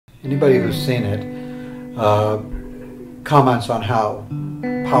Anybody who's seen it comments on how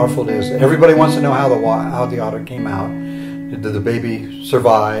powerful it is. Everybody wants to know how the otter came out. Did the baby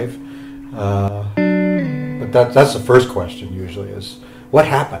survive? But that's the first question usually is, what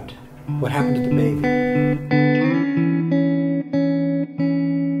happened? What happened to the baby?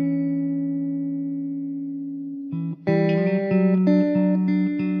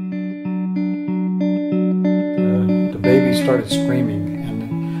 The baby started screaming,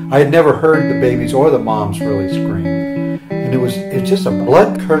 and I had never heard the babies or the moms really scream. And it was just a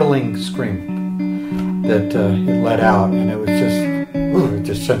blood-curdling scream that it let out, and it was it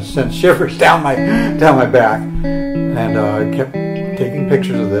just sent shivers down my back. And I kept taking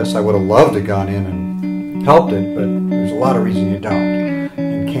pictures of this. I would have loved to have gone in and helped it, but there's a lot of reasons you don't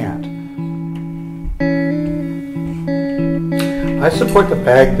and can't. I support the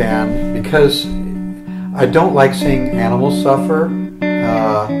bag ban because I don't like seeing animals suffer,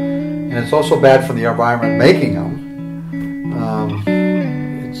 and it's also bad for the environment making them.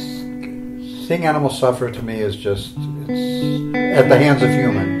 Seeing animals suffer to me is it's at the hands of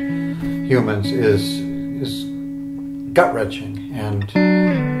humans is gut-wrenching and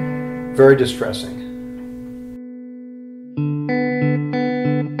very distressing.